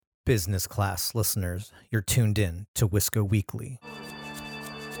business class listeners, you're tuned in to Wisco Weekly.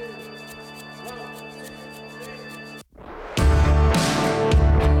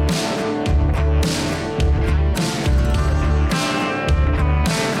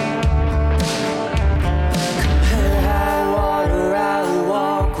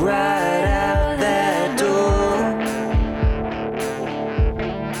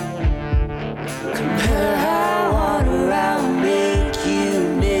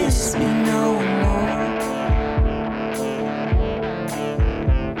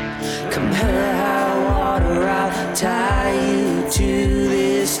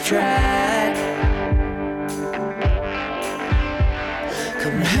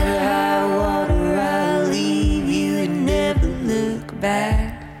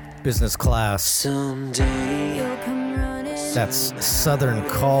 Business class. Someday that's Southern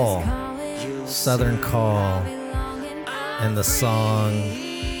Call. Southern Call. And the song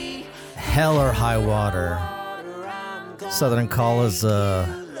Hell or High Water. Southern Call is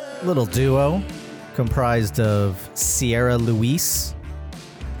a little duo comprised of Sierra Luis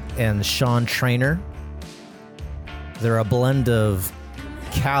and Sean Trainer. They're a blend of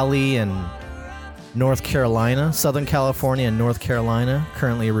Cali and North Carolina, Southern California and North Carolina,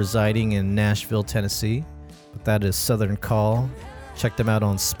 currently residing in Nashville, Tennessee. But that is Southern Call. Check them out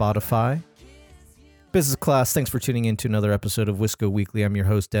on Spotify. Business class, thanks for tuning in to another episode of Wisco Weekly. I'm your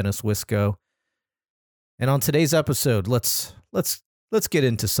host, Dennis Wisco. And on today's episode, let's get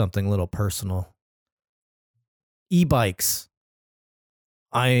into something a little personal. E-bikes.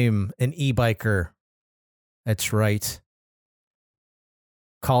 I'm an e-biker. That's right.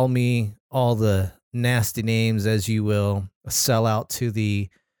 Call me all the nasty names as you will, a sellout to the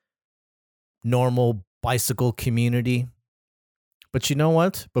normal bicycle community. But you know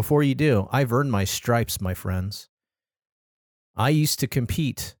what? Before you do, I've earned my stripes, my friends. I used to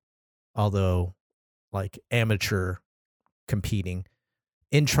compete, although like amateur competing,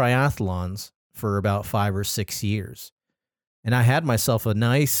 in triathlons for about 5 or 6 years. And I had myself a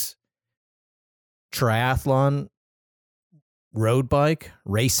nice triathlon road bike,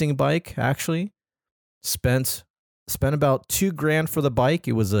 racing bike, actually. Spent about $2,000 for the bike.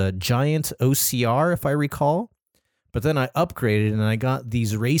 It was a Giant OCR, if I recall. But then I upgraded and I got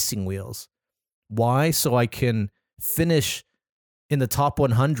these racing wheels. Why? So I can finish in the top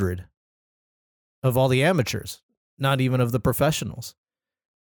 100 of all the amateurs, not even of the professionals.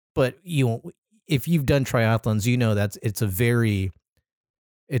 But if you've done triathlons, you know that it's a very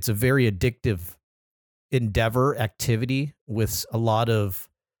addictive endeavor activity with a lot of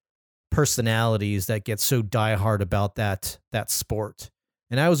personalities that get so diehard about that sport.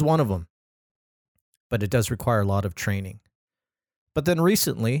 And I was one of them. But it does require a lot of training. But then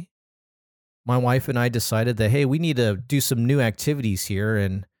recently, my wife and I decided that, hey, we need to do some new activities here.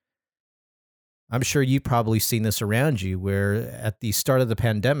 And I'm sure you've probably seen this around you, where at the start of the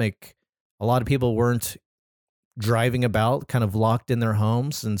pandemic, a lot of people weren't driving about, kind of locked in their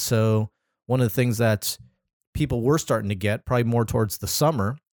homes. And so one of the things that people were starting to get, probably more towards the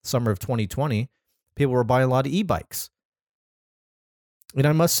summer of 2020, people were buying a lot of e-bikes. And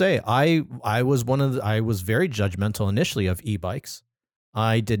I must say, I was very judgmental initially of e-bikes.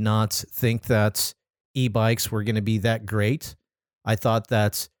 I did not think that e-bikes were going to be that great. I thought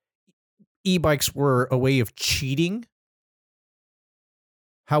that e-bikes were a way of cheating.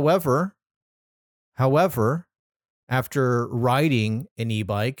 However, after riding an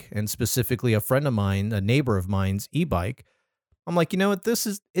e-bike, and specifically a friend of mine, a neighbor of mine's e-bike, I'm like, you know what,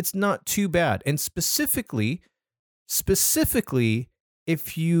 it's not too bad. And specifically,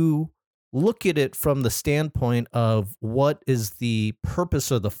 if you look at it from the standpoint of what is the purpose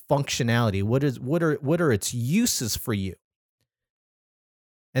of the functionality, what are its uses for you?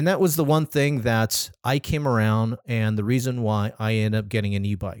 And that was the one thing that I came around, and the reason why I ended up getting an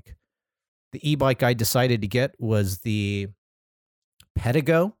e-bike. The e-bike I decided to get was the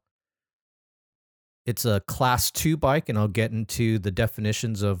Pedego. It's a class 2 bike, and I'll get into the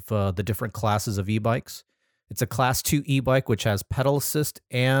definitions of the different classes of e-bikes. It's a class 2 e-bike, which has pedal assist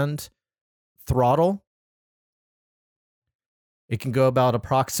and throttle. It can go about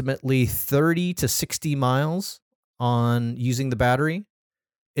approximately 30 to 60 miles on using the battery.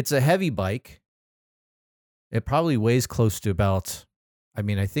 It's a heavy bike. It probably weighs close to about,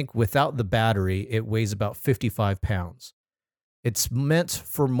 I think without the battery, it weighs about 55 pounds. It's meant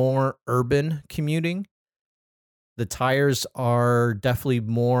for more urban commuting. The tires are definitely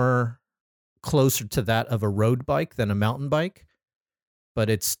more closer to that of a road bike than a mountain bike, but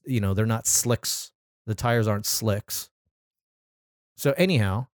it's, they're not slicks. The tires aren't slicks. So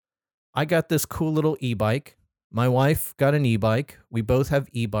anyhow, I got this cool little e-bike. My wife got an e-bike. We both have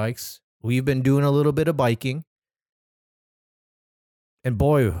e-bikes. We've been doing a little bit of biking. And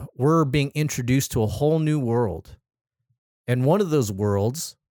boy, we're being introduced to a whole new world. And one of those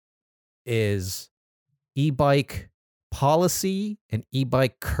worlds is e-bike policy and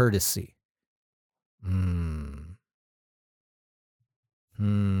e-bike courtesy.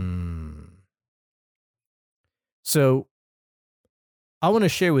 So I want to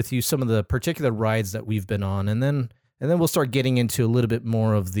share with you some of the particular rides that we've been on, and then we'll start getting into a little bit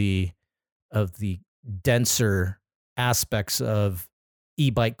more of the denser aspects of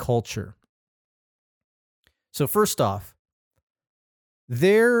e-bike culture. So first off,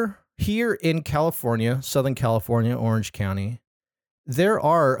 here in California, Southern California, Orange County, there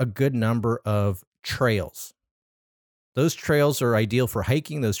are a good number of trails. Those trails are ideal for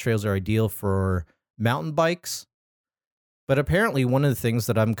hiking. Those trails are ideal for mountain bikes. But apparently one of the things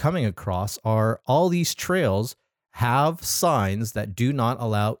that I'm coming across are all these trails have signs that do not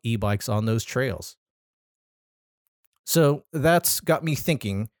allow e-bikes on those trails. So that's got me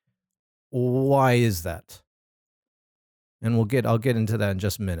thinking, why is that? And I'll get into that in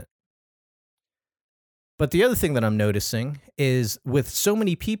just a minute. But the other thing that I'm noticing is with so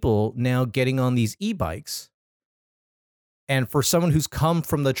many people now getting on these e-bikes, and for someone who's come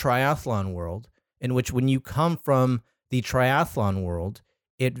from the triathlon world, in which when you come from the triathlon world,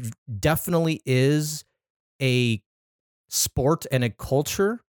 it definitely is a sport and a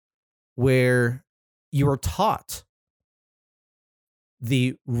culture where you are taught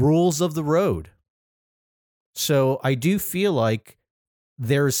the rules of the road. So I do feel like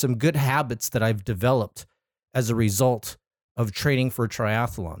there's some good habits that I've developed as a result of training for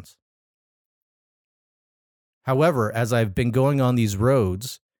triathlons. However, as I've been going on these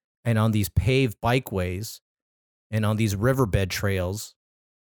roads and on these paved bikeways and on these riverbed trails,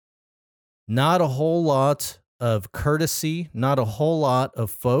 not a whole lot of courtesy, not a whole lot of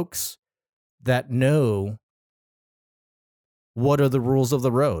folks that know what are the rules of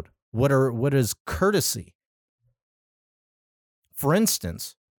the road. What is courtesy? For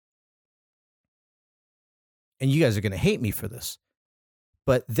instance, and you guys are going to hate me for this,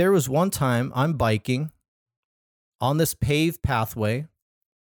 but there was one time I'm biking on this paved pathway.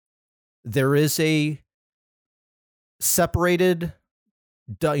 There is a separated,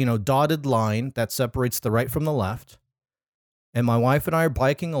 dotted line that separates the right from the left. And my wife and I are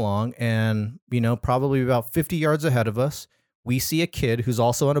biking along, and, probably about 50 yards ahead of us, we see a kid who's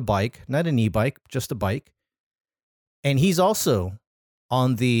also on a bike, not an e-bike, just a bike. And he's also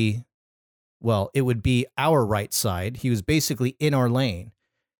on it would be our right side. He was basically in our lane.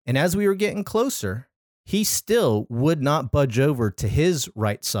 And as we were getting closer, he still would not budge over to his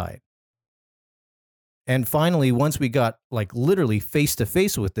right side. And finally, once we got literally face to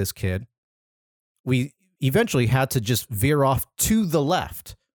face with this kid, we eventually had to just veer off to the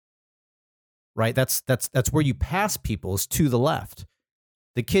left. Right? That's where you pass people, is to the left.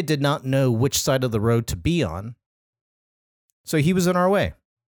 The kid did not know which side of the road to be on, so he was in our way.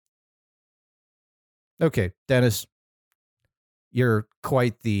 Okay, Dennis, you're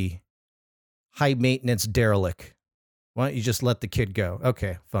quite the high maintenance derelict. Why don't you just let the kid go?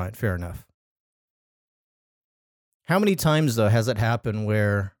 Okay, fine, fair enough. How many times, though, has it happened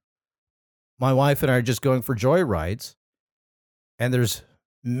where my wife and I are just going for joy rides, and there's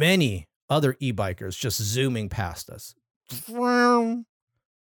many other e-bikers just zooming past us?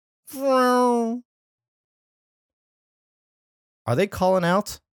 Are they calling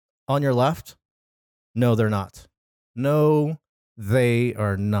out on your left? No, they're not. No, they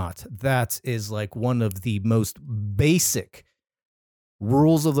are not. That is one of the most basic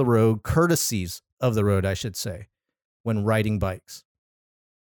rules of the road, courtesies of the road, I should say, when riding bikes.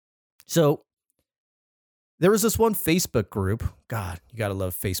 So there was this one Facebook group. God, you got to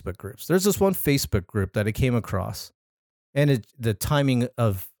love Facebook groups. There's this one Facebook group that I came across, and the timing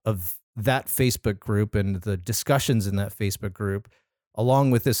of that Facebook group and the discussions in that Facebook group,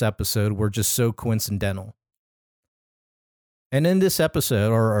 along with this episode, were just so coincidental. And in this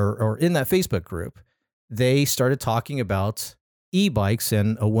episode, or in that Facebook group, they started talking about e-bikes,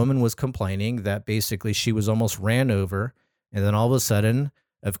 and a woman was complaining that basically she was almost ran over. And then all of a sudden,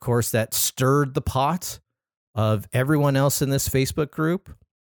 of course, that stirred the pot of everyone else in this Facebook group.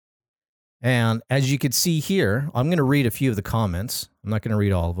 And as you can see here, I'm going to read a few of the comments. I'm not going to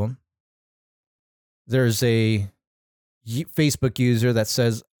read all of them. There's a Facebook user that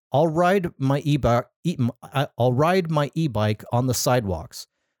says, I'll ride my e-bike on the sidewalks.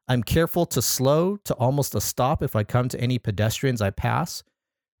 I'm careful to slow to almost a stop if I come to any pedestrians I pass,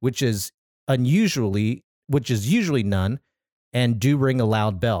 which is usually none, and do ring a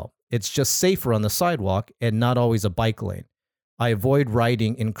loud bell. It's just safer on the sidewalk and not always a bike lane. I avoid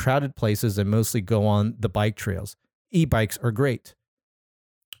riding in crowded places and mostly go on the bike trails. E-bikes are great.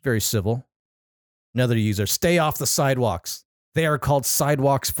 Very civil. Another user, stay off the sidewalks. They are called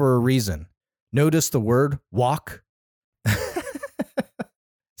sidewalks for a reason. Notice the word walk.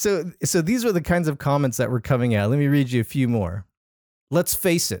 So these were the kinds of comments that were coming out. Let me read you a few more. Let's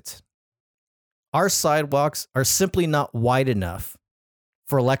face it. Our sidewalks are simply not wide enough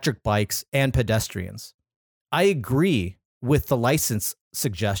for electric bikes and pedestrians. I agree with the license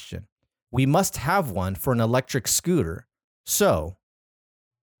suggestion. We must have one for an electric scooter.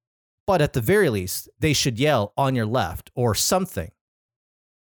 But at the very least, they should yell on your left or something.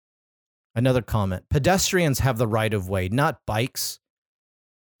 Another comment. Pedestrians have the right of way, not bikes.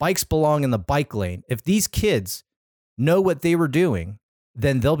 Bikes belong in the bike lane. If these kids know what they were doing,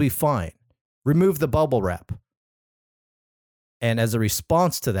 then they'll be fine. Remove the bubble wrap. And as a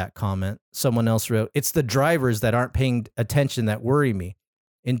response to that comment, someone else wrote, it's the drivers that aren't paying attention that worry me.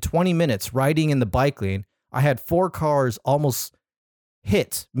 In 20 minutes riding in the bike lane, I had 4 cars almost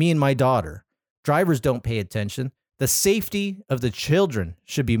hit me and my daughter. Drivers don't pay attention. The safety of the children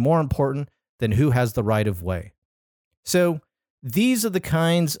should be more important than who has the right of way. So these are the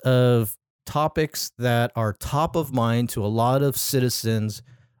kinds of topics that are top of mind to a lot of citizens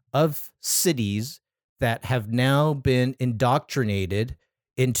of cities that have now been indoctrinated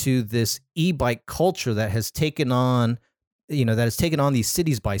into this e-bike culture that has taken on, these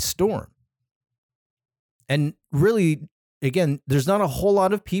cities by storm. And really, again, there's not a whole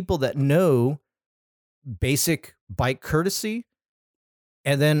lot of people that know basic bike courtesy.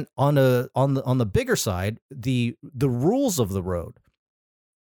 And then on the bigger side, the rules of the road.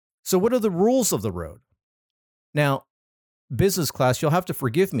 So what are the rules of the road? Now, business class, you'll have to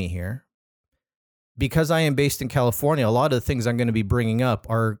forgive me here. Because I am based in California, a lot of the things I'm going to be bringing up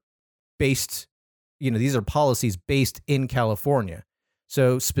are based, these are policies based in California.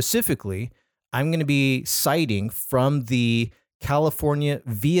 So specifically, I'm going to be citing from the California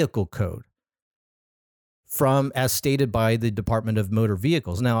Vehicle Code, as stated by the Department of Motor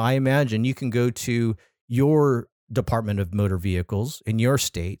Vehicles. Now, I imagine you can go to your Department of Motor Vehicles in your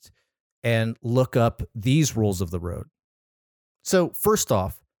state and look up these rules of the road. So first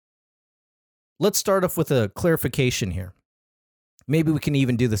off, let's start off with a clarification here. Maybe we can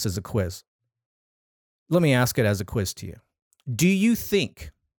even do this as a quiz. Let me ask it as a quiz to you. Do you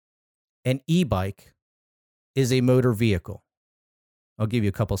think an e-bike is a motor vehicle? I'll give you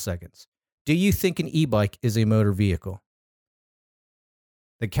a couple seconds. Do you think an e-bike is a motor vehicle?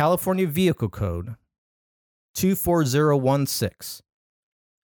 The California Vehicle Code 24016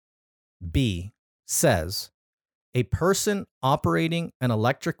 B says a person operating an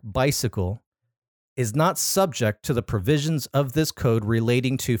electric bicycle is not subject to the provisions of this code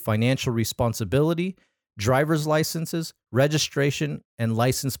relating to financial responsibility, driver's licenses, registration, and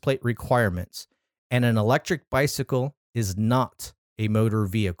license plate requirements, and an electric bicycle is not a motor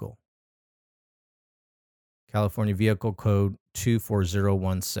vehicle. California Vehicle Code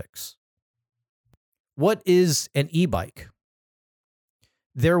 24016. What is an e-bike?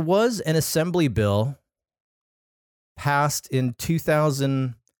 There was an assembly bill passed in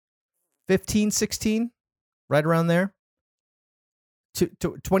 2015, 16, right around there.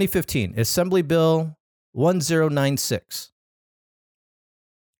 2015, Assembly Bill 1096.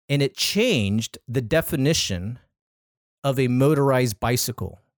 And it changed the definition of a motorized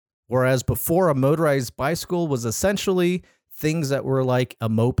bicycle. Whereas before, a motorized bicycle was essentially things that were like a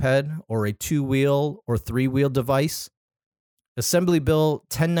moped or a 2-wheel or 3-wheel device. Assembly Bill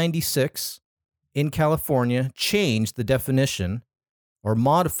 1096 in California changed the definition or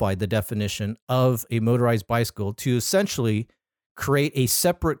modified the definition of a motorized bicycle to essentially create a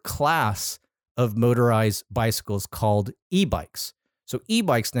separate class of motorized bicycles called e-bikes. So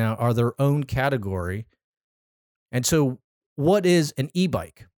e-bikes now are their own category. And so what is an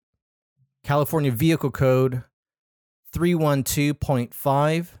e-bike? California Vehicle Code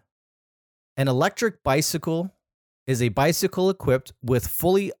 312.5. An electric bicycle is a bicycle equipped with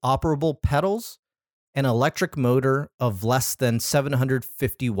fully operable pedals and electric motor of less than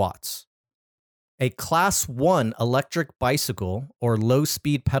 750 watts. A Class 1 electric bicycle or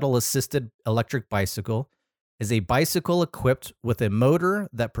low-speed pedal-assisted electric bicycle is a bicycle equipped with a motor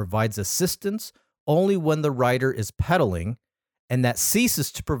that provides assistance only when the rider is pedaling and that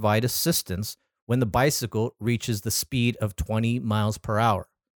ceases to provide assistance when the bicycle reaches the speed of 20 miles per hour.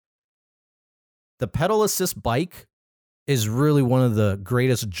 The pedal assist bike is really one of the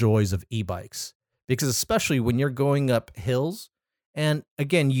greatest joys of e-bikes because especially when you're going up hills, and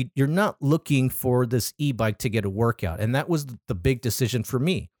again, you're not looking for this e-bike to get a workout. And that was the big decision for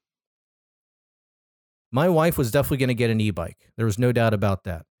me. My wife was definitely going to get an e-bike. There was no doubt about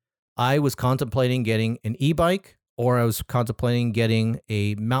that. I was contemplating getting an e-bike, or I was contemplating getting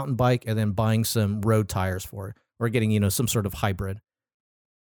a mountain bike and then buying some road tires for it, or getting, some sort of hybrid.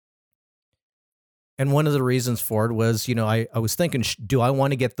 And one of the reasons for it was, I was thinking, do I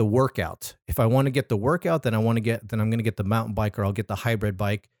want to get the workout? If I want to get the workout, then I'm going to get the mountain bike, or I'll get the hybrid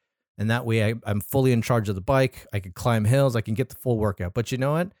bike. And that way I'm fully in charge of the bike. I can climb hills. I can get the full workout. But you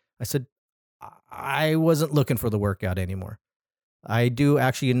know what? I said, I wasn't looking for the workout anymore. I do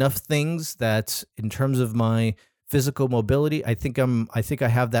actually enough things that in terms of my physical mobility, I think I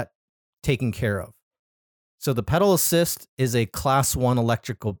have that taken care of. So the pedal assist is a class 1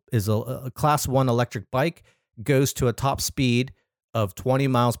 a class 1 electric bike, goes to a top speed of 20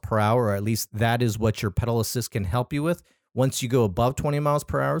 miles per hour, or at least that is what your pedal assist can help you with. Once you go above 20 miles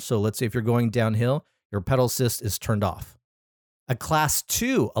per hour, so let's say if you're going downhill, your pedal assist is turned off. A class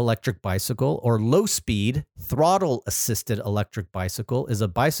 2 electric bicycle, or low speed throttle assisted electric bicycle, is a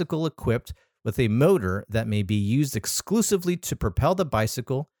bicycle equipped with a motor that may be used exclusively to propel the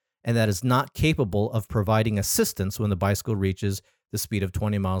bicycle and that is not capable of providing assistance when the bicycle reaches the speed of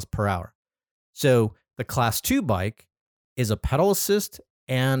 20 miles per hour. So the class 2 bike is a pedal assist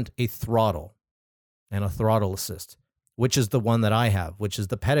and a throttle assist, which is the one that I have, which is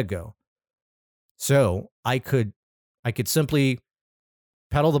the Pedigo. So I could simply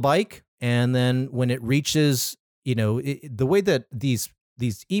pedal the bike, and then when it reaches, the way that these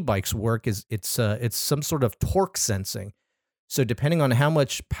e-bikes work is it's some sort of torque sensing. So depending on how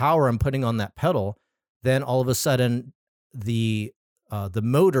much power I'm putting on that pedal, then all of a sudden the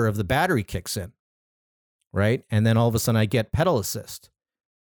motor of the battery kicks in, right? And then all of a sudden I get pedal assist.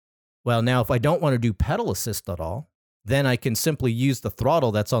 Well, now if I don't want to do pedal assist at all, then I can simply use the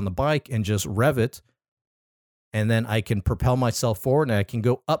throttle that's on the bike and just rev it. And then I can propel myself forward, and I can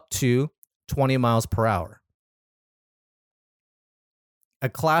go up to 20 miles per hour. A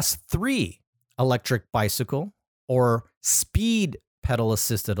class 3 electric bicycle, or speed pedal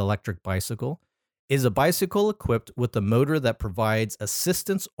assisted electric bicycle, is a bicycle equipped with a motor that provides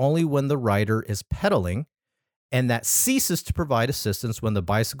assistance only when the rider is pedaling, and that ceases to provide assistance when the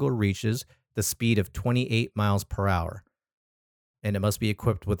bicycle reaches the speed of 28 miles per hour. And it must be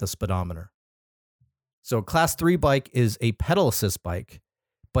equipped with a speedometer. So a class 3 bike is a pedal assist bike,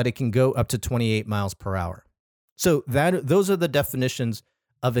 but it can go up to 28 miles per hour. So those are the definitions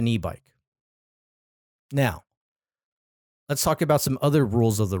of an e-bike. Now, let's talk about some other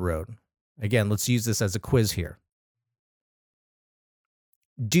rules of the road. Again, let's use this as a quiz here.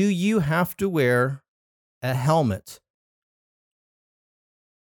 Do you have to wear a helmet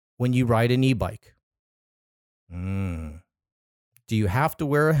when you ride an e-bike? Do you have to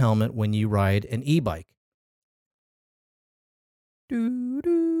wear a helmet when you ride an e-bike?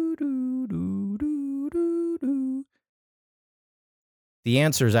 The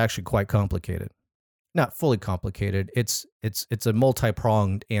answer is actually quite complicated. Not fully complicated. It's a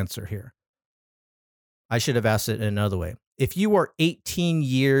multi-pronged answer here. I should have asked it in another way. If you are 18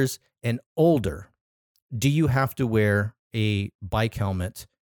 years and older, do you have to wear a bike helmet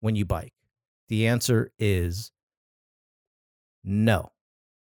when you bike? The answer is no.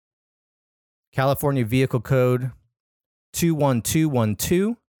 California Vehicle Code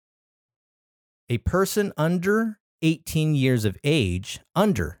 21212. A person under 18 years of age,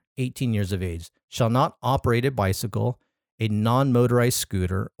 shall not operate a bicycle, a non-motorized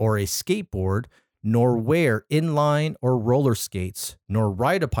scooter, or a skateboard, nor wear inline or roller skates, nor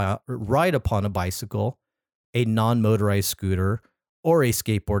ride upon a bicycle, a non-motorized scooter, or a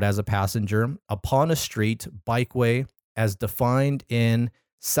skateboard as a passenger upon a street, bikeway, as defined in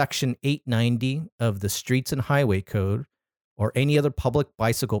Section 890 of the Streets and Highway Code, or any other public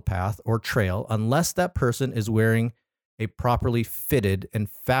bicycle path or trail, unless that person is wearing a properly fitted and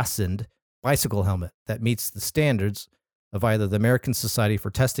fastened bicycle helmet that meets the standards of either the American Society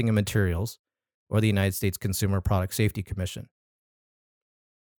for Testing and Materials or the United States Consumer Product Safety Commission.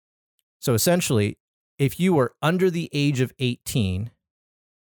 So essentially, if you are under the age of 18,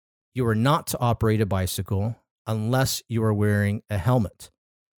 you are not to operate a bicycle unless you are wearing a helmet.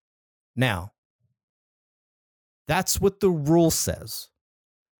 Now, that's what the rule says.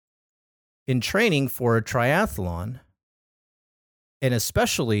 In training for a triathlon, and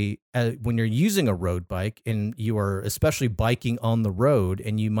especially when you're using a road bike and you are especially biking on the road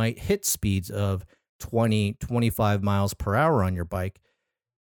and you might hit speeds of 20, 25 miles per hour on your bike,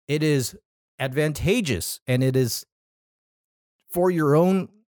 it is advantageous and it is for your own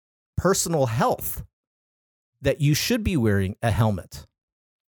personal health that you should be wearing a helmet.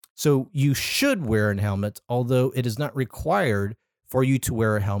 So you should wear a helmet, although it is not required for you to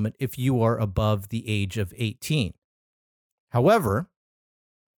wear a helmet if you are above the age of 18. However,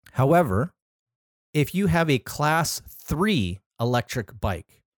 if you have a class 3 electric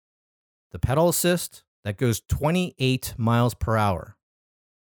bike, the pedal assist that goes 28 miles per hour,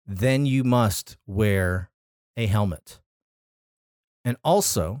 then you must wear a helmet. And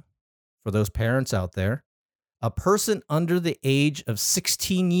also, for those parents out there, a person under the age of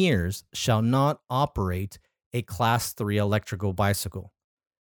 16 years shall not operate a class 3 electrical bicycle.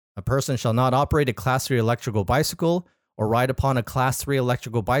 A person shall not operate a class 3 electrical bicycle or ride upon a class 3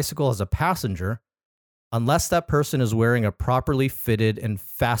 electrical bicycle as a passenger unless that person is wearing a properly fitted and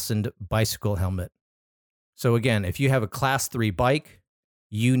fastened bicycle helmet. So again, if you have a class 3 bike,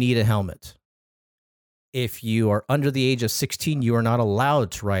 you need a helmet. If you are under the age of 16, you are not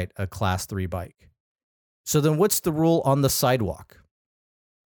allowed to ride a class 3 bike. So then what's the rule on the sidewalk?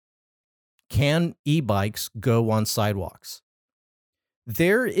 Can e-bikes go on sidewalks?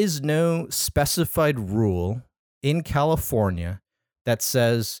 There is no specified rule in California that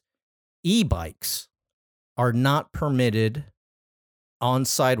says e-bikes are not permitted on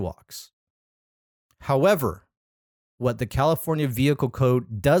sidewalks. However, what the California Vehicle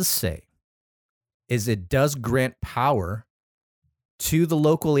Code does say is it does grant power to the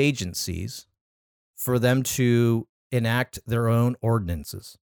local agencies for them to enact their own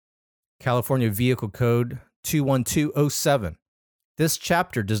ordinances. California Vehicle Code 21207. This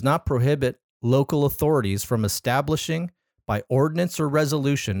chapter does not prohibit local authorities from establishing by ordinance or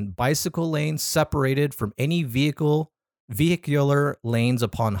resolution bicycle lanes separated from any vehicular lanes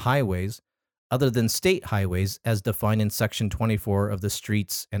upon highways other than state highways as defined in Section 24 of the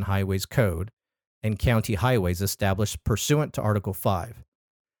Streets and Highways Code and county highways established pursuant to Article 5.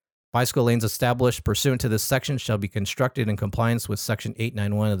 Bicycle lanes established pursuant to this section shall be constructed in compliance with Section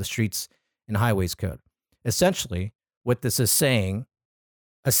 891 of the Streets and Highways Code. Essentially, what this is saying,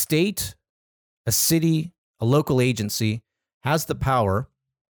 a state, a city, a local agency has the power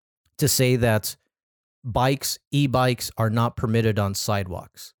to say that bikes, e-bikes are not permitted on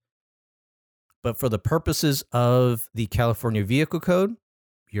sidewalks. But for the purposes of the California Vehicle Code,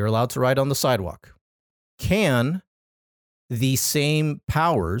 you're allowed to ride on the sidewalk. Can the same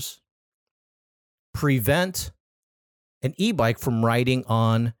powers prevent an e-bike from riding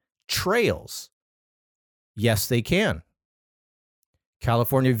on trails? Yes, they can.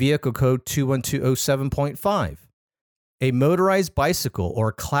 California Vehicle Code 21207.5. A motorized bicycle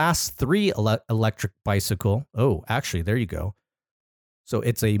or class 3 electric bicycle. Oh, actually, there you go. So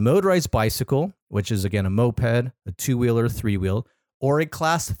it's a motorized bicycle, which is again a moped, a two-wheeler, three-wheel, or a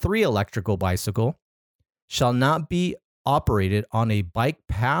class 3 electrical bicycle shall not be operated on a bike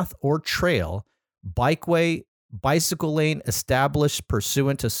path or trail, bikeway, bicycle lane established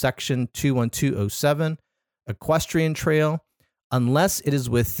pursuant to Section 21207, equestrian trail, unless it is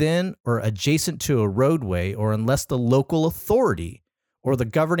within or adjacent to a roadway or unless the local authority or the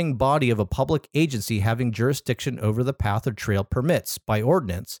governing body of a public agency having jurisdiction over the path or trail permits, by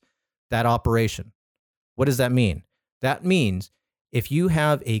ordinance, that operation. What does that mean? That means if you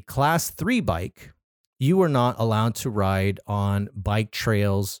have a class 3 bike, you are not allowed to ride on bike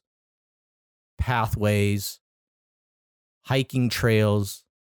trails, pathways, hiking trails,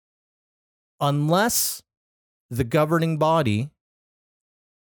 unless the governing body,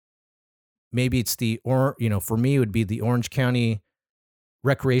 maybe it's for me, it would be the Orange County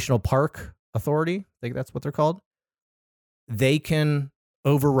Recreational Park Authority. I think that's what they're called. They can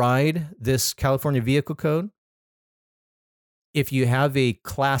override this California Vehicle Code. If you have a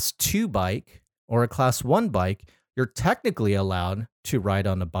class 2 bike or a class 1 bike, you're technically allowed to ride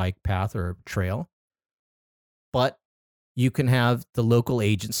on a bike path or a trail, but you can have the local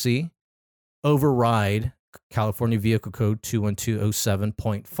agency override California Vehicle Code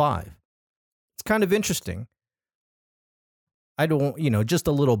 21207.5. It's kind of interesting. I don't, just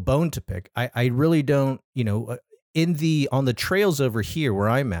a little bone to pick. I really don't, on the trails over here where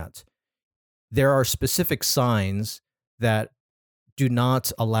I'm at, there are specific signs that do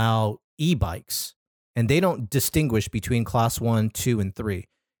not allow e-bikes, and they don't distinguish between class 1, 2, and 3.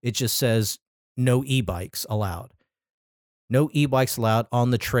 It just says no e-bikes allowed. No e-bikes allowed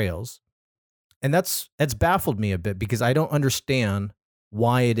on the trails. And that's baffled me a bit because I don't understand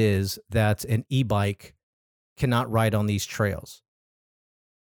why it is that an e-bike cannot ride on these trails.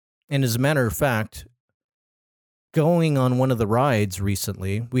 And as a matter of fact, going on one of the rides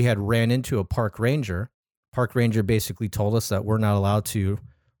recently, we had ran into a park ranger. Park ranger basically told us that we're not allowed to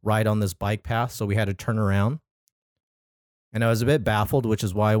ride on this bike path, so we had to turn around. And I was a bit baffled, which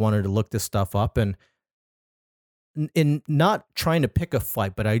is why I wanted to look this stuff up. And in not trying to pick a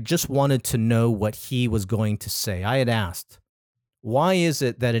fight, but I just wanted to know what he was going to say. I had asked, Why is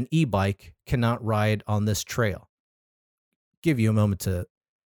it that an e-bike cannot ride on this trail? Give you a moment to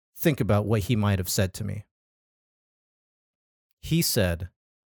think about what he might have said to me. He said,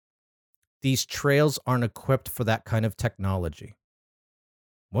 these trails aren't equipped for that kind of technology.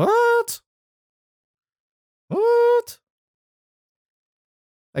 What? What?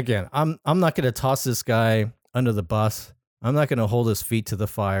 Again, I'm not going to toss this guy under the bus. I'm not going to hold his feet to the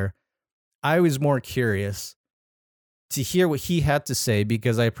fire. I was more curious to hear what he had to say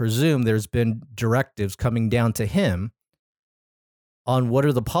because I presume there's been directives coming down to him on what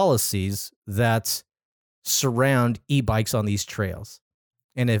are the policies that surround e-bikes on these trails.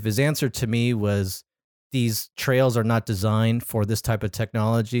 And if his answer to me was these trails are not designed for this type of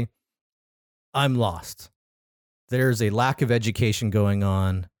technology, I'm lost. There's a lack of education going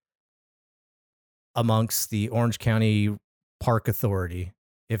on amongst the Orange County Park Authority,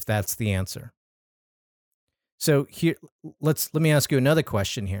 if that's the answer. So here, let me ask you another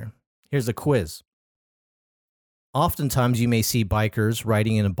question here. Here's a quiz. Oftentimes you may see bikers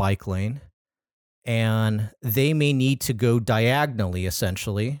riding in a bike lane, and they may need to go diagonally,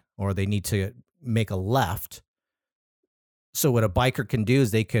 essentially, or they need to make a left. So what a biker can do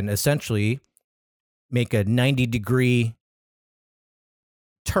is they can essentially make a 90-degree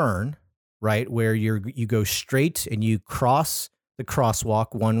turn, right, where you go straight and you cross the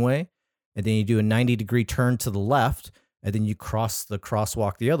crosswalk one way, and then you do a 90-degree turn to the left, and then you cross the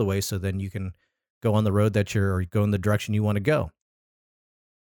crosswalk the other way, so then you can go on the road or go in the direction you want to go.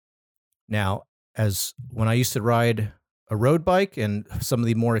 Now, as when I used to ride a road bike and some of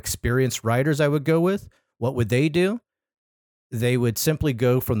the more experienced riders I would go with, what would they do? They would simply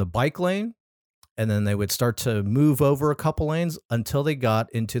go from the bike lane, and then they would start to move over a couple lanes until they got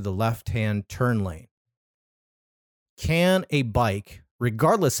into the left-hand turn lane. Can a bike,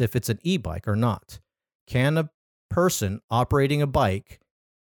 regardless if it's an e-bike or not, can a person operating a bike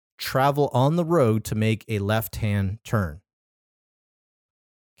travel on the road to make a left-hand turn?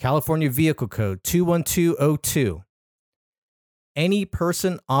 California Vehicle Code 21202. Any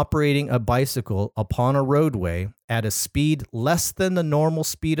person operating a bicycle upon a roadway at a speed less than the normal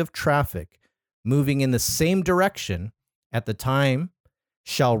speed of traffic, moving in the same direction at the time,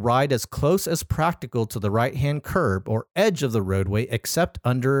 shall ride as close as practical to the right-hand curb or edge of the roadway except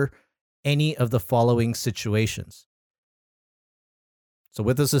under any of the following situations. So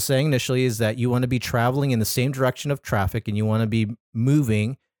what this is saying initially is that you want to be traveling in the same direction of traffic and you want to be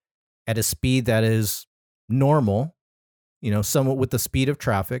moving at a speed that is normal, somewhat with the speed of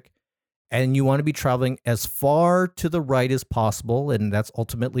traffic, and you want to be traveling as far to the right as possible, and that's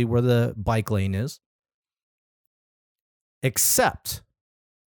ultimately where the bike lane is, except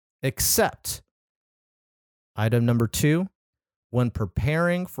item number 2, when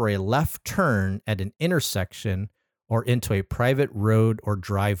preparing for a left turn at an intersection or into a private road or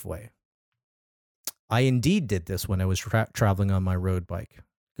driveway. I indeed did this when I was traveling on my road bike,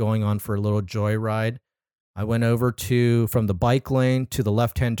 going on for a little joyride. I went over from the bike lane to the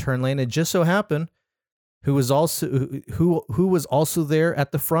left-hand turn lane. It just so happened who was also there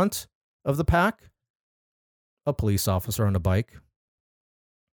at the front of the pack? A police officer on a bike.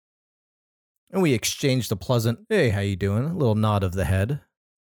 And we exchanged a pleasant, "Hey, how you doing?" A little nod of the head.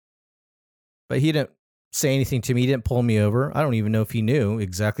 But he didn't say anything to me. He didn't pull me over. I don't even know if he knew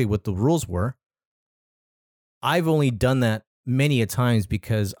exactly what the rules were. I've only done that many a times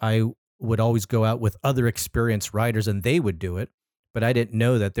because I would always go out with other experienced riders and they would do it. But I didn't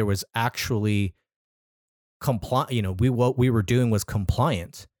know that there was actually what we were doing was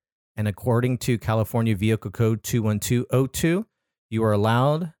compliant. And according to California Vehicle Code 21202, you are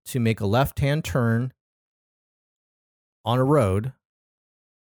allowed to make a left-hand turn on a road.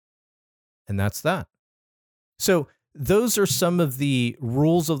 And that's that. So those are some of the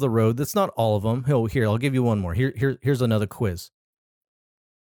rules of the road. That's not all of them. Here, I'll give you one more. Here's another quiz.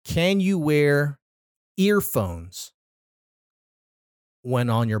 Can you wear earphones when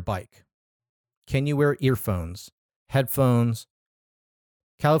on your bike? Can you wear earphones, headphones?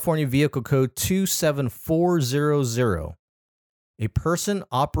 California Vehicle Code 27400. A person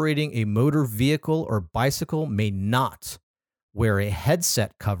operating a motor vehicle or bicycle may not wear a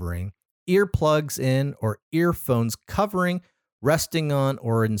headset covering, earplugs in, or earphones covering, resting on,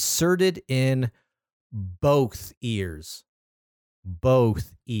 or inserted in both ears.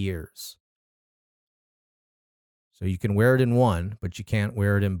 Both ears. So you can wear it in one, but you can't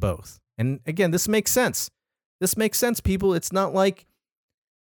wear it in both. And again, this makes sense. This makes sense, people. It's not like,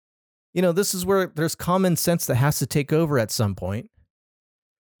 this is where there's common sense that has to take over at some point.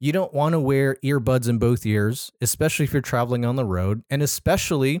 You don't want to wear earbuds in both ears, especially if you're traveling on the road, and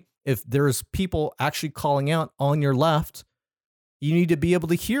especially if there's people actually calling out on your left You need to be able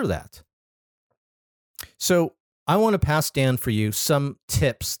to hear that. So I want to pass down for you some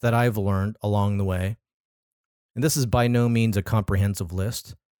tips that I've learned along the way. And this is by no means a comprehensive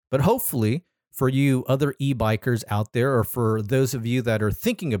list, but hopefully for you other e-bikers out there, or for those of you that are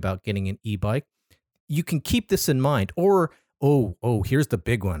thinking about getting an e-bike, you can keep this in mind. Or, here's the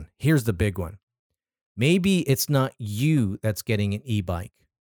big one. Here's the big one. Maybe it's not you that's getting an e-bike.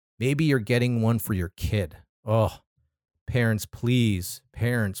 Maybe you're getting one for your kid. Oh, parents, please.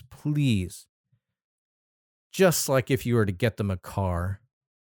 Parents, please. Just like if you were to get them a car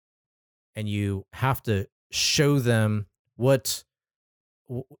and you have to show them what's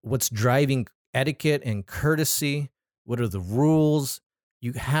driving etiquette and courtesy, what are the rules,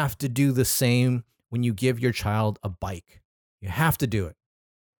 you have to do the same when you give your child a bike. You have to do it.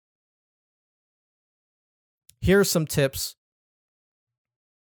 Here are some tips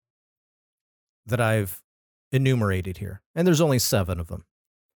that I've enumerated here, and there's only 7 of them.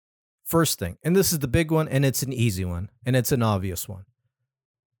 First thing, and this is the big one, and it's an easy one, and it's an obvious one.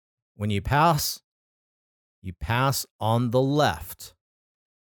 When you pass on the left,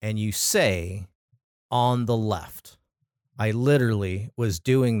 and you say on the left. I literally was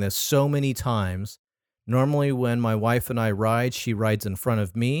doing this so many times. Normally when my wife and I ride, she rides in front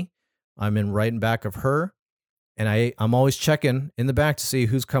of me. I'm right in back of her. And I'm always checking in the back to see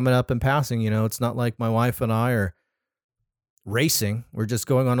who's coming up and passing. You know, it's not like my wife and I are racing. We're just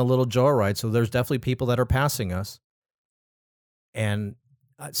going on a little joyride. So there's definitely people that are passing us. And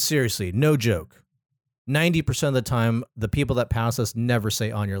seriously, no joke. 90% of the time, the people that pass us never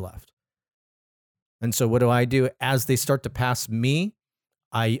say on your left. And so what do? As they start to pass me,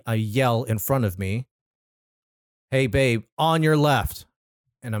 I yell in front of me, hey, babe, on your left.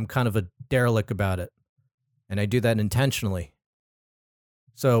 And I'm kind of a derelict about it. And I do that intentionally.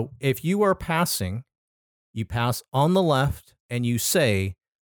 So if you are passing, you pass on the left and you say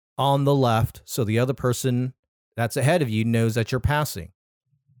on the left, so the other person that's ahead of you knows that you're passing.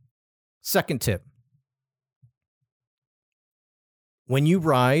 Second tip. When you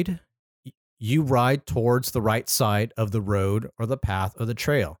ride towards the right side of the road or the path or the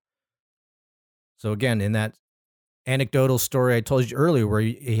trail. So again, in that anecdotal story I told you earlier where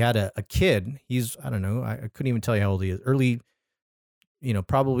he had a kid, he's, I don't know, I couldn't even tell you how old he is. Early,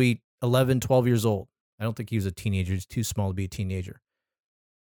 probably 11, 12 years old. I don't think he was a teenager. He's too small to be a teenager.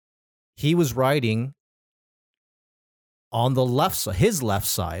 He was riding on the left side, his left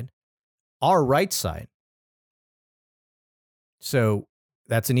side, our right side. So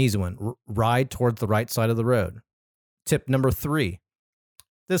that's an easy one. Ride towards the right side of the road. Tip number 3.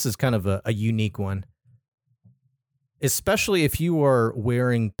 This is kind of a unique one. Especially if you are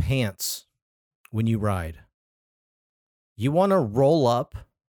wearing pants when you ride. You want to roll up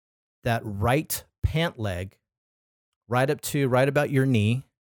that right pant leg right about your knee,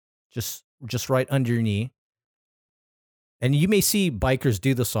 just right under your knee. And you may see bikers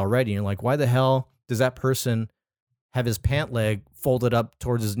do this already. And you're like, why the hell does that person have his pant leg folded up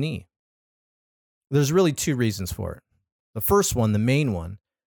towards his knee? There's really 2 reasons for it. The first one, the main one,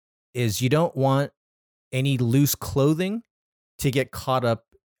 is you don't want any loose clothing to get caught up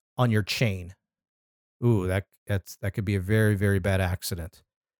on your chain. Ooh, that could be a very, very bad accident.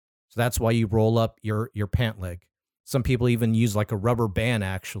 So that's why you roll up your pant leg. Some people even use like a rubber band,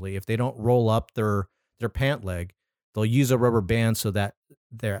 actually. If they don't roll up their pant leg, they'll use a rubber band so that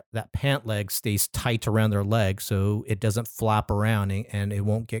that pant leg stays tight around their leg so it doesn't flap around and it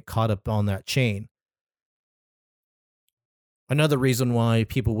won't get caught up on that chain. Another reason why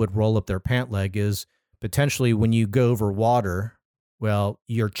people would roll up their pant leg is potentially when you go over water, well,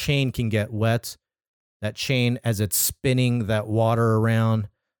 your chain can get wet. That chain, as it's spinning that water around,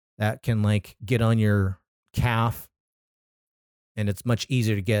 that can like get on your calf. And it's much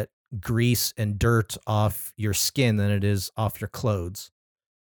easier to get grease and dirt off your skin than it is off your clothes.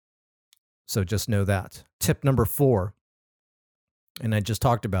 So just know that. Tip number 4, and I just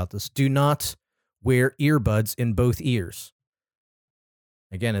talked about this, do not wear earbuds in both ears.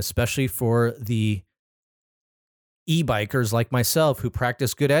 Again, especially for the e-bikers like myself who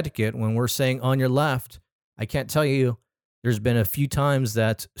practice good etiquette, when we're saying on your left, I can't tell you, there's been a few times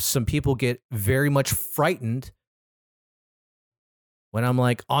that some people get very much frightened when I'm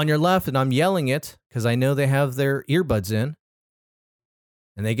like on your left and I'm yelling it because I know they have their earbuds in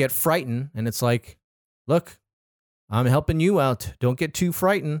and they get frightened. And it's like, look, I'm helping you out. Don't get too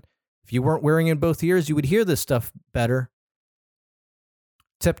frightened. If you weren't wearing it in both ears, you would hear this stuff better.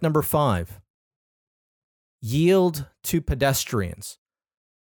 Tip number 5, yield to pedestrians.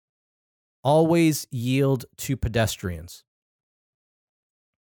 Always yield to pedestrians.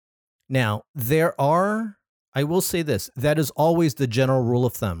 Now, there are I will say this. That is always the general rule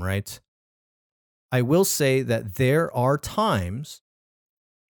of thumb, right? I will say that there are times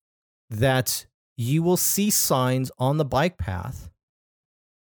that you will see signs on the bike path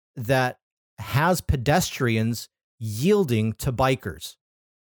that has pedestrians yielding to bikers.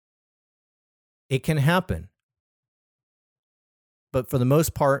 It can happen. But for the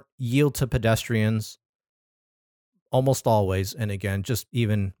most part, yield to pedestrians almost always. And again, just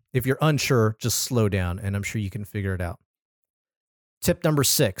even if you're unsure, just slow down, and I'm sure you can figure it out. Tip number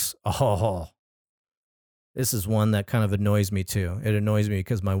 6. Oh, this is one that kind of annoys me too. It annoys me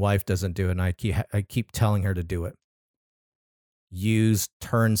because my wife doesn't do it, and I keep telling her to do it. Use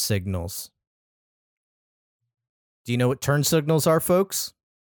turn signals. Do you know what turn signals are, folks?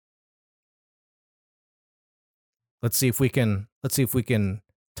 Let's see if we can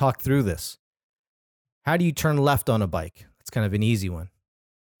talk through this. How do you turn left on a bike? That's kind of an easy one.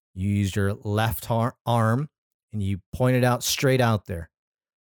 You use your left arm and you point it out straight out there.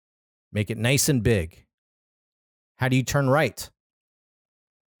 Make it nice and big. How do you turn right?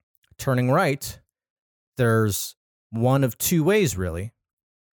 Turning right, there's one of two ways, really.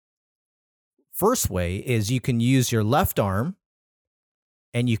 First way is you can use your left arm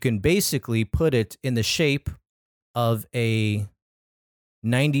and you can basically put it in the shape of a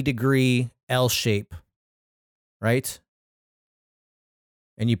 90-degree L shape, right?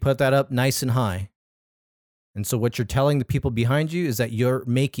 And you put that up nice and high. And so what you're telling the people behind you is that you're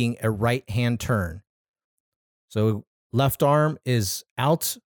making a right-hand turn. So left arm is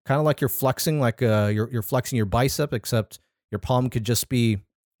out, kind of like you're flexing, like you're flexing your bicep, except your palm could just be,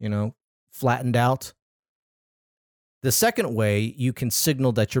 flattened out. The second way you can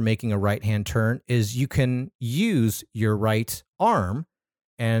signal that you're making a right-hand turn is you can use your right arm,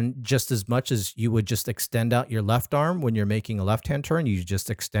 and just as much as you would just extend out your left arm when you're making a left-hand turn, you just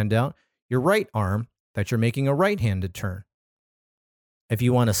extend out your right arm that you're making a right-handed turn. If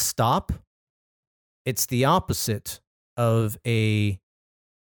you want to stop, it's the opposite of a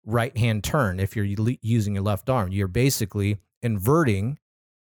right-hand turn. If you're using your left arm, you're basically inverting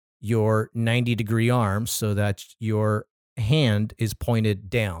your 90-degree arm so that your hand is pointed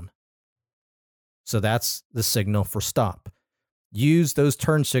down. So that's the signal for stop. Use those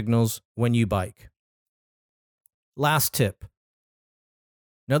turn signals when you bike. Last tip.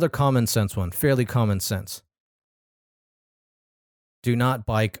 Another common sense one, fairly common sense. Do not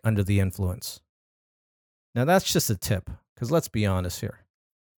bike under the influence. Now that's just a tip, because let's be honest here.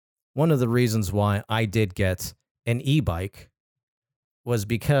 One of the reasons why I did get an e-bike was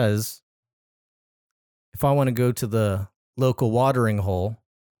because if I want to go to the local watering hole,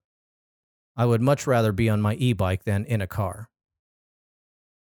 I would much rather be on my e-bike than in a car.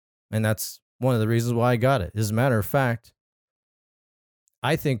 And that's one of the reasons why I got it. As a matter of fact,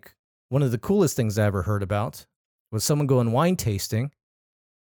 I think one of the coolest things I ever heard about was someone going wine tasting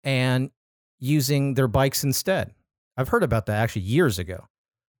and using their bikes instead. I've heard about that actually years ago.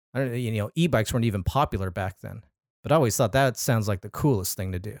 I don't know, e-bikes weren't even popular back then. But I always thought that sounds like the coolest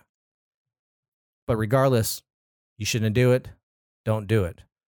thing to do. But regardless, you shouldn't do it. Don't do it.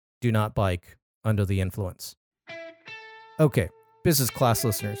 Do not bike under the influence. Okay, business class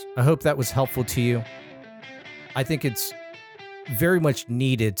listeners, I hope that was helpful to you. I think it's very much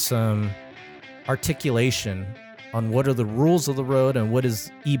needed some articulation on what are the rules of the road and what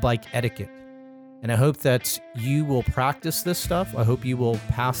is e-bike etiquette. And I hope that you will practice this stuff. I hope you will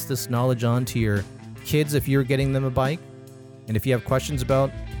pass this knowledge on to your kids if you're getting them a bike. And if you have questions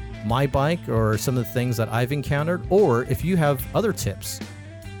about my bike or some of the things that I've encountered, or if you have other tips,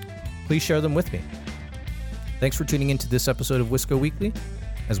 please share them with me. Thanks for tuning into this episode of Wisco Weekly.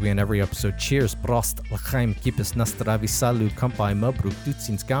 As we end every episode, cheers, prost, l'chaim, kipis, nastravi, salut, kampai, mabruk,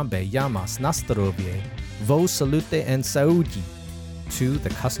 tutsins, gambe, yamas, nastarovie, vo salute, and saudi to the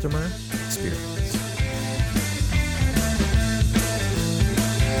customer experience.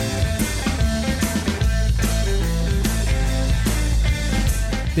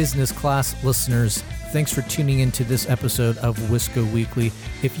 Business class listeners, thanks for tuning into this episode of Wisco Weekly.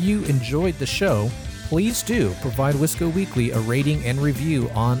 If you enjoyed the show, please do provide Wisco Weekly a rating and review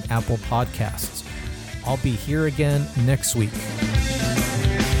on Apple Podcasts. I'll be here again next week.